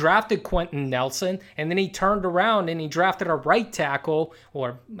 He drafted Quentin Nelson, and then he turned around and he drafted a right tackle,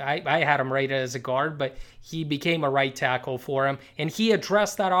 or I had him rated as a guard, but he became a right tackle for him. And he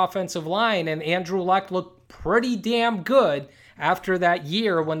addressed that offensive line, and Andrew Luck looked pretty damn good after that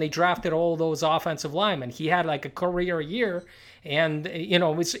year when they drafted all those offensive linemen. He had like a career year, and it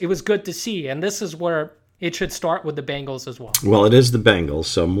was good to see. And this is where it should start with the Bengals as well. Well, it is the Bengals,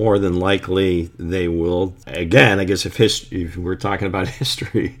 so more than likely they will. Again, I guess if we're talking about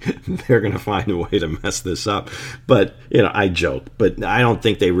history, they're going to find a way to mess this up. But, I joke. But I don't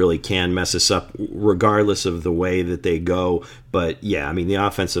think they really can mess this up regardless of the way that they go. But, yeah, I mean, the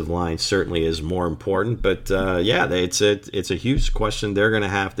offensive line certainly is more important. But, it's a huge question they're going to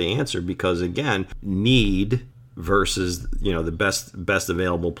have to answer because, again, need versus, the best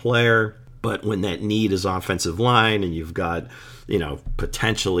available player. But when that need is offensive line and you've got,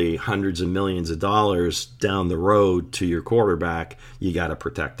 potentially hundreds of millions of dollars down the road to your quarterback, you got to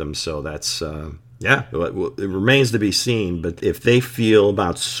protect them. So that's, it remains to be seen. But if they feel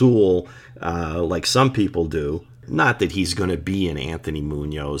about Sewell like some people do, not that he's going to be an Anthony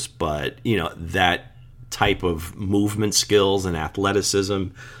Munoz, but, that type of movement skills and athleticism,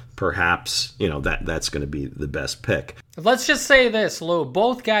 perhaps, that's going to be the best pick. Let's just say this, Lou.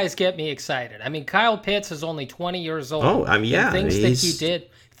 Both guys get me excited. I mean, Kyle Pitts is only 20 years old. Oh, I mean, yeah.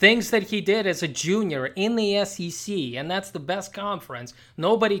 Things that he did as a junior in the SEC, and that's the best conference.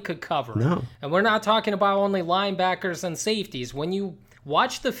 Nobody could cover. No. And we're not talking about only linebackers and safeties. When you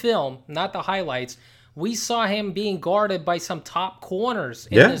watch the film, not the highlights, we saw him being guarded by some top corners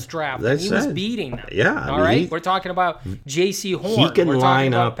in this draft. And he was beating them. Yeah. All right? We're talking about J.C. Horn. He can We're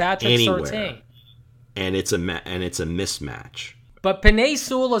line talking about up Patrick anywhere. Surtain. And it's a mismatch. But Penei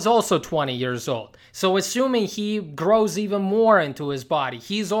Sewell is also 20 years old. So assuming he grows even more into his body,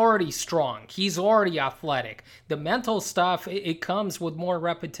 he's already strong. He's already athletic. The mental stuff, it comes with more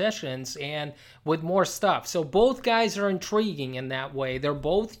repetitions and with more stuff. So both guys are intriguing in that way. They're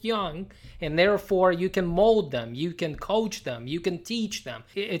both young, and therefore you can mold them. You can coach them. You can teach them.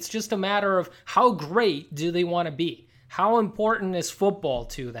 It's just a matter of how great do they want to be? How important is football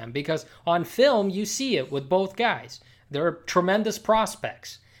to them? Because on film, you see it with both guys. They're tremendous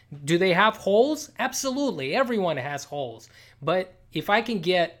prospects. Do they have holes? Absolutely. Everyone has holes. But if I can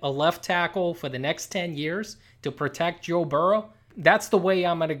get a left tackle for the next 10 years to protect Joe Burrow, that's the way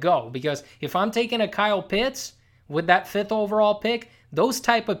I'm going to go. Because if I'm taking a Kyle Pitts with that 5th overall pick, those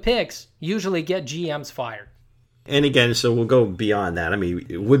type of picks usually get GMs fired. And again, so we'll go beyond that. I mean,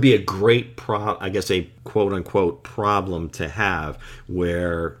 it would be a great a quote-unquote problem to have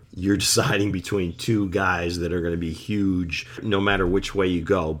where you're deciding between two guys that are going to be huge no matter which way you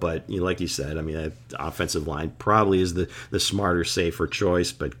go. But like you said, I mean, that offensive line probably is the smarter, safer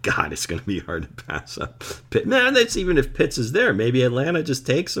choice. But, God, it's going to be hard to pass up Pitt. Man, that's even if Pitts is there. Maybe Atlanta just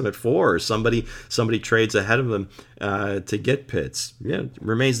takes him at 4 or somebody trades ahead of him to get Pitts. Yeah,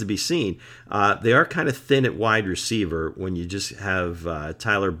 remains to be seen. They are kind of thin at wide receiver when you just have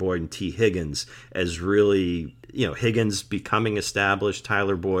Tyler Boyd and T. Higgins as really, Higgins becoming established.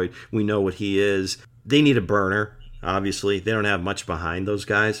 Tyler Boyd, we know what he is. They need a burner, obviously. They don't have much behind those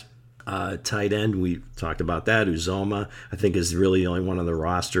guys. Tight end, we talked about that. Uzoma, I think, is really the only one on the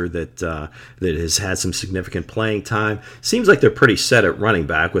roster that has had some significant playing time. Seems like they're pretty set at running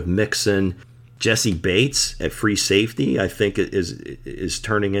back with Mixon. Jesse Bates at free safety, I think, is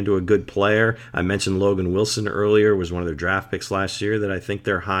turning into a good player. I mentioned Logan Wilson earlier, was one of their draft picks last year that I think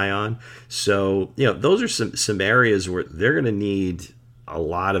they're high on. So, those are some areas where they're going to need a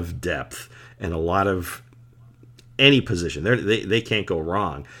lot of depth and a lot of any position. They can't go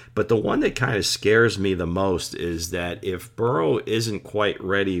wrong. But the one that kind of scares me the most is that if Burrow isn't quite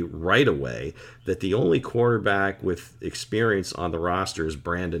ready right away, that the only quarterback with experience on the roster is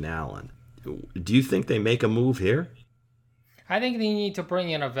Brandon Allen. Do you think they make a move here? I think they need to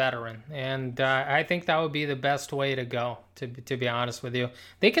bring in a veteran, and I think that would be the best way to go, to be honest with you.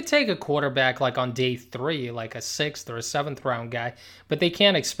 They could take a quarterback like on day 3, like a 6th or a 7th round guy, but they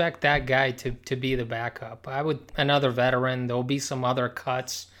can't expect that guy to be the backup. Another veteran, there'll be some other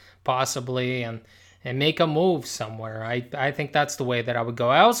cuts possibly, and make a move somewhere. I think that's the way that I would go.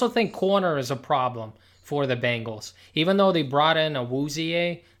 I also think corner is a problem for the Bengals. Even though they brought in a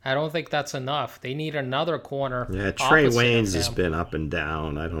Awuzie, I don't think that's enough. They need another corner. Yeah, Trey Waynes has been up and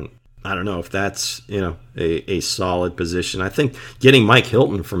down. I don't know if that's a solid position. I think getting Mike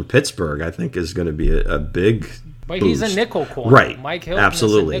Hilton from Pittsburgh, I think, is going to be a big But boost. He's a nickel corner. Right. Mike Hilton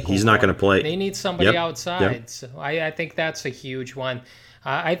absolutely. Is a nickel He's not going to play. They need somebody outside. Yep. So I think that's a huge one.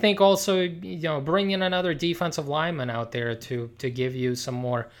 I think also, bring in another defensive lineman out there to give you some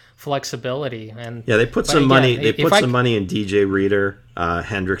more flexibility. And yeah, they put some money. They put some money in DJ Reader,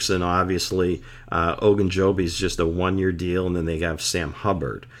 Hendrickson, obviously. Ogunjobi's just a 1-year deal, and then they have Sam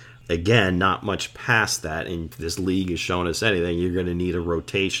Hubbard. Again, not much past that. And if this league has shown us anything, you're going to need a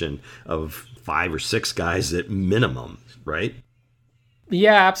rotation of 5 or 6 guys at minimum, right?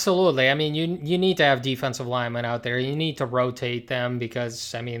 Yeah, absolutely. I mean, you need to have defensive linemen out there. You need to rotate them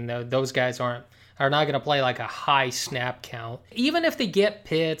because, I mean, those guys are not going to play like a high snap count. Even if they get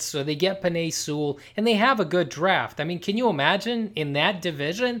Pitts or they get Penei Sewell and they have a good draft. I mean, can you imagine in that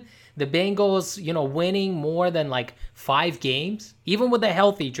division, the Bengals, winning more than like 5 games, even with a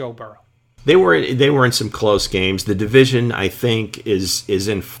healthy Joe Burrow? They were in some close games. The division, I think, is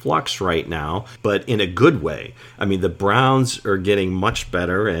in flux right now, but in a good way. I mean, the Browns are getting much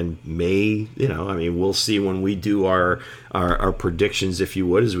better, and we'll see when we do our predictions, if you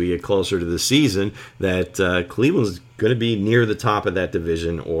would, as we get closer to the season, that Cleveland's going to be near the top of that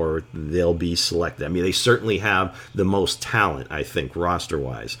division, or they'll be selected. I mean, they certainly have the most talent, I think,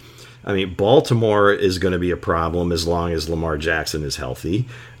 roster-wise. I mean, Baltimore is going to be a problem as long as Lamar Jackson is healthy.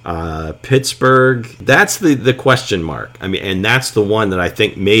 Pittsburgh, that's the question mark. I mean, and that's the one that I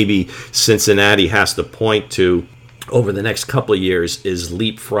think maybe Cincinnati has to point to over the next couple of years is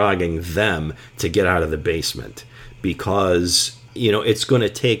leapfrogging them to get out of the basement. Because, it's going to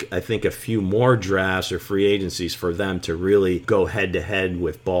take, I think, a few more drafts or free agencies for them to really go head-to-head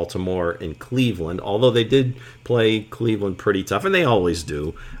with Baltimore and Cleveland, although they did play Cleveland pretty tough, and they always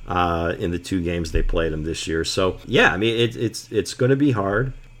do in the 2 games they played them this year. So, yeah, I mean, it's going to be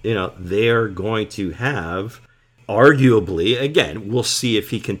hard. They're going to have, arguably, again, we'll see if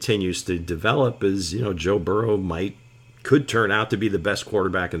he continues to develop as, Joe Burrow could turn out to be the best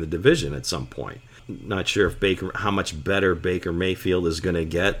quarterback in the division at some point. Not sure if how much better Baker Mayfield is going to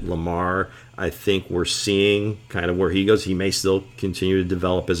get. Lamar, I think we're seeing kind of where he goes. He may still continue to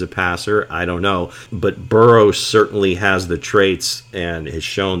develop as a passer. I don't know. But Burrow certainly has the traits and has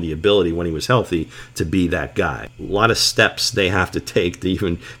shown the ability when he was healthy to be that guy. A lot of steps they have to take to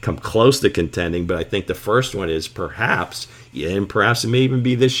even come close to contending. But I think the first one is perhaps it may even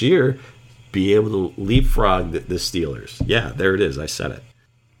be this year, be able to leapfrog the Steelers. Yeah, there it is. I said it.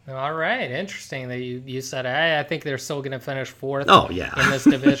 All right, interesting that you said it. I think they're still going to finish fourth. Oh, yeah. In this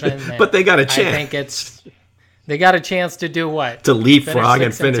division. But they got a chance. I think they got a chance to do what? To leapfrog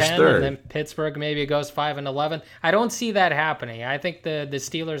and finish 10, third. And then Pittsburgh maybe goes 5-11. I don't see that happening. I think the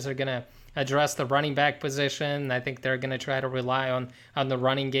Steelers are going to address the running back position. I think they're going to try to rely on the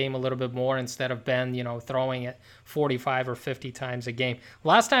running game a little bit more instead of Ben, throwing it 45 or 50 times a game.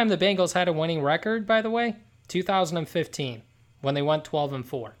 Last time the Bengals had a winning record, by the way, 2015. When they went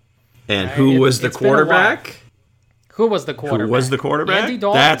 12-4. And who was the quarterback? Who was the quarterback? Andy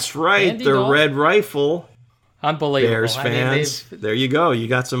Dalton. That's right, the Dalton. Red Rifle. Unbelievable. Bears fans, there you go. You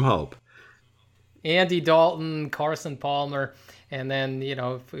got some hope. Andy Dalton, Carson Palmer, and then,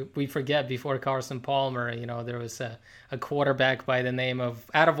 if we forget before Carson Palmer, there was a quarterback by the name of,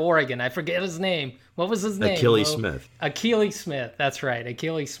 out of Oregon. I forget his name. What was his name? Achilles Smith. Achilles Smith. That's right.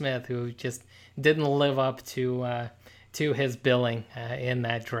 Achilles Smith, who just didn't live up to his billing in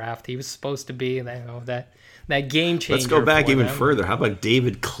that draft. He was supposed to be that game changer. Let's go back even further. How about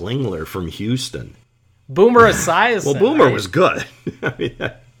David Klingler from Houston? Boomer Esiason. Well, Boomer was good.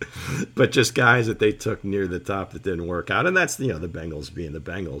 But just guys that they took near the top that didn't work out. And that's, the Bengals being the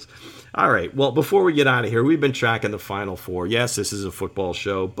Bengals. All right. Well, before we get out of here, we've been tracking the Final Four. Yes, this is a football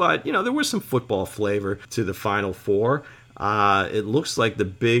show, but, there was some football flavor to the Final Four. It looks like the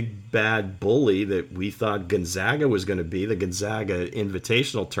big bad bully that we thought Gonzaga was going to be, the Gonzaga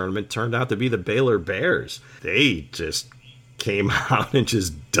Invitational Tournament, turned out to be the Baylor Bears. They just came out and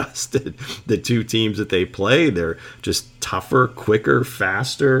just dusted the two teams that they played. They're just tougher, quicker,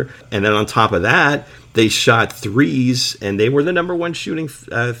 faster. And then on top of that, they shot threes, and they were the number one shooting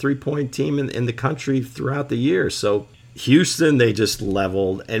three-point team in the country throughout the year. So Houston, they just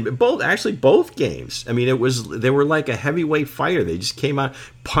leveled, and both games. I mean, they were like a heavyweight fighter. They just came out,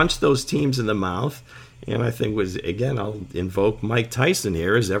 punched those teams in the mouth, and I think I'll invoke Mike Tyson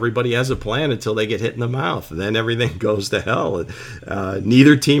here, is everybody has a plan until they get hit in the mouth, and then everything goes to hell.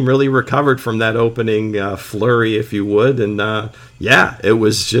 Neither team really recovered from that opening flurry, if you would, and it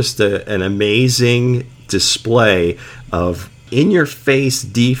was just an amazing display of in-your-face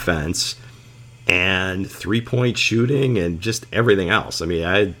defense and three-point shooting and just everything else. I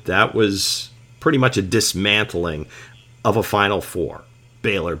mean, that was pretty much a dismantling of a Final Four.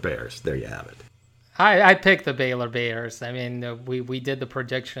 Baylor Bears. There you have it. I picked the Baylor Bears. I mean, we did the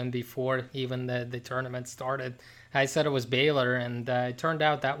prediction before even the tournament started. I said it was Baylor, and it turned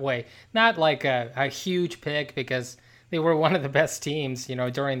out that way. Not like a huge pick because they were one of the best teams,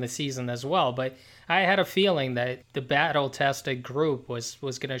 during the season as well. But I had a feeling that the battle-tested group was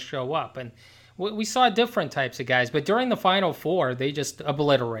going to show up. And we saw different types of guys, but during the Final Four, they just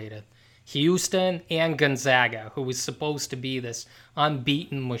obliterated Houston and Gonzaga, who was supposed to be this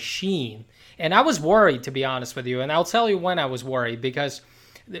unbeaten machine. And I was worried, to be honest with you, and I'll tell you when I was worried, because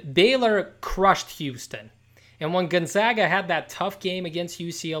Baylor crushed Houston. And when Gonzaga had that tough game against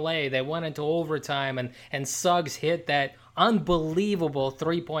UCLA, they went into overtime, and Suggs hit that unbelievable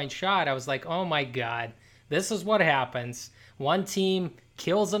three-point shot. I was like, oh my God, this is what happens. One team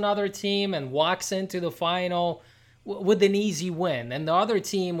kills another team and walks into the final with an easy win, and the other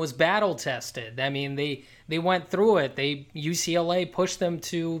team was battle tested. I mean, they went through it. UCLA pushed them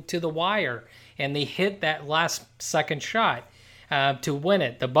to the wire, and they hit that last second shot to win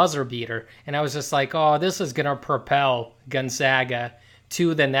it, the buzzer beater. And I was just like, oh, this is gonna propel Gonzaga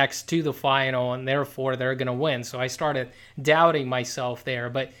to the final, and therefore they're going to win. So I started doubting myself there.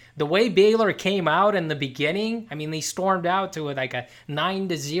 But the way Baylor came out in the beginning, I mean, they stormed out to like a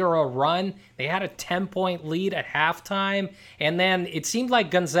 9-0 run. They had a 10-point lead at halftime. And then it seemed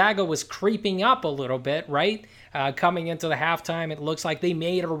like Gonzaga was creeping up a little bit, right? Coming into the halftime, it looks like they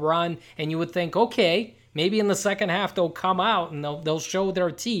made a run, and you would think, okay, maybe in the second half they'll come out and they'll show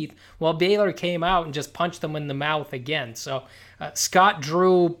their teeth. Well, Baylor came out and just punched them in the mouth again. So Scott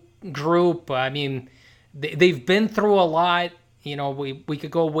Drew group, I mean, they've been through a lot. We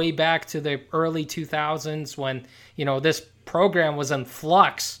could go way back to the early 2000s when, this program was in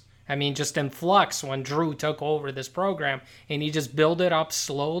flux. I mean, just in flux when Drew took over this program, and he just built it up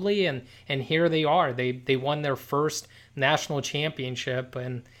slowly, and here they are. They won their first national championship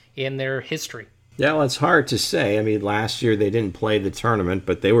in their history. Yeah, well, it's hard to say. I mean, last year they didn't play the tournament,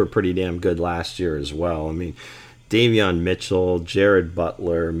 but they were pretty damn good last year as well. I mean, Davion Mitchell, Jared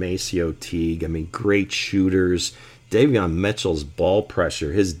Butler, Maceo Teague, I mean, great shooters. Davion Mitchell's ball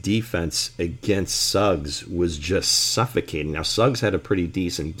pressure, his defense against Suggs was just suffocating. Now, Suggs had a pretty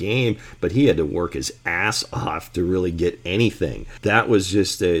decent game, but he had to work his ass off to really get anything. That was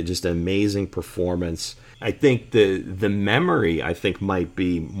just an amazing performance. I think the memory, I think, might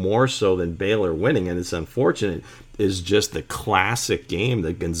be more so than Baylor winning, and it's unfortunate, is just the classic game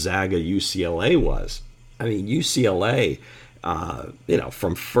that Gonzaga-UCLA was. I mean, UCLA,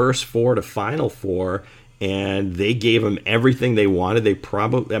 from first four to Final Four, and they gave them everything they wanted.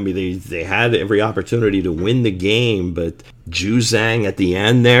 They had every opportunity to win the game, but Juzang at the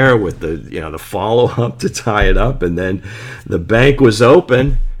end there with the follow-up to tie it up, and then the bank was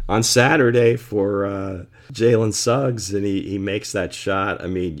open on Saturday for Jalen Suggs, and he makes that shot. I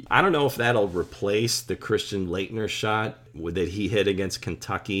mean, I don't know if that'll replace the Christian Laettner shot that he hit against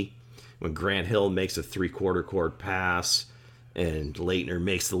Kentucky when Grant Hill makes a three-quarter court pass and Laettner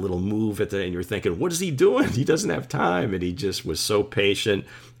makes the little move and you're thinking, what is he doing? He doesn't have time. And he just was so patient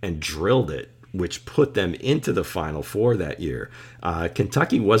and drilled it, which put them into the Final Four that year.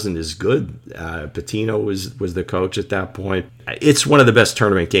 Kentucky wasn't as good. Pitino was the coach at that point. It's one of the best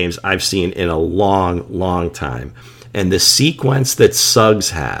tournament games I've seen in a long, long time. And the sequence that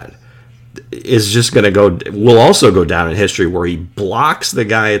Suggs had is just going to will also go down in history, where he blocks the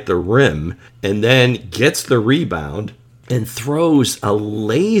guy at the rim and then gets the rebound and throws a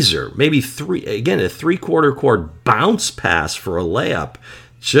laser, maybe a three-quarter court bounce pass for a layup.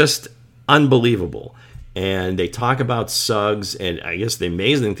 Just unbelievable. And they talk about Suggs, and I guess the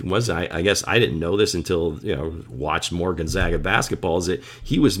amazing thing was, I guess I didn't know this until watched more Gonzaga basketball, is that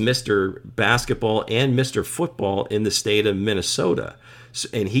he was Mr. Basketball and Mr. Football in the state of Minnesota.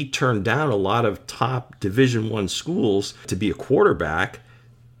 And he turned down a lot of top Division I schools to be a quarterback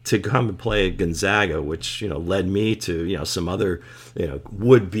to come and play at Gonzaga, which led me to some other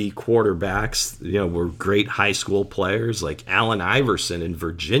would-be quarterbacks were great high school players, like Allen Iverson in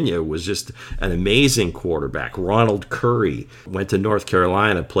Virginia was just an amazing quarterback. Ronald Curry went to North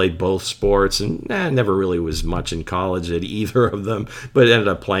Carolina, played both sports, and never really was much in college at either of them, but ended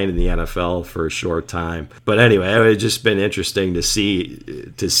up playing in the NFL for a short time. But anyway, it had just been interesting to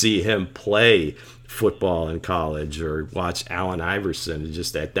see him play football in college, or watch Allen Iverson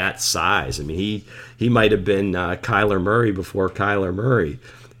just at that size. I mean, he might have been Kyler Murray before Kyler Murray.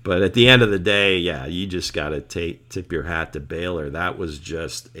 But at the end of the day, yeah, you just got to tip your hat to Baylor. That was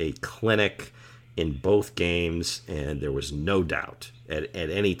just a clinic in both games, and there was no doubt at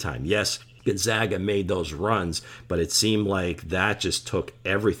any time. Yes, Gonzaga made those runs, but it seemed like that just took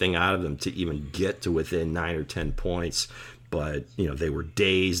everything out of them to even get to within 9 or 10 points. But, they were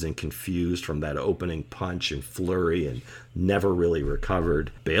dazed and confused from that opening punch and flurry and never really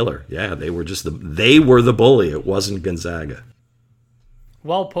recovered. Baylor, yeah, they were the bully. It wasn't Gonzaga.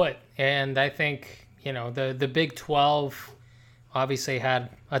 Well put. And I think, the Big 12 obviously had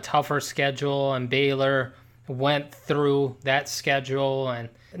a tougher schedule, and Baylor went through that schedule. And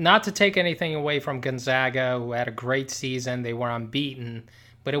not to take anything away from Gonzaga, who had a great season, they were unbeaten,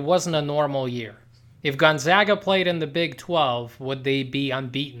 but it wasn't a normal year. If Gonzaga played in the Big 12, would they be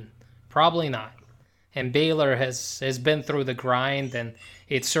unbeaten? Probably not. And Baylor has been through the grind, and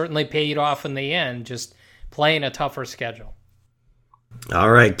it certainly paid off in the end, just playing a tougher schedule.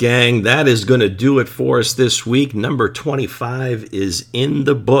 All right, gang, that is going to do it for us this week. Number 25 is in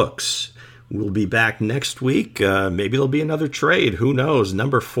the books. We'll be back next week. Maybe there'll be another trade. Who knows?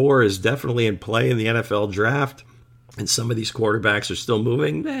 Number 4 is definitely in play in the NFL draft. And some of these quarterbacks are still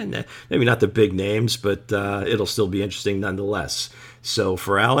moving. Maybe not the big names, but it'll still be interesting nonetheless. So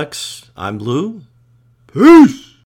for Alex, I'm Lou. Peace!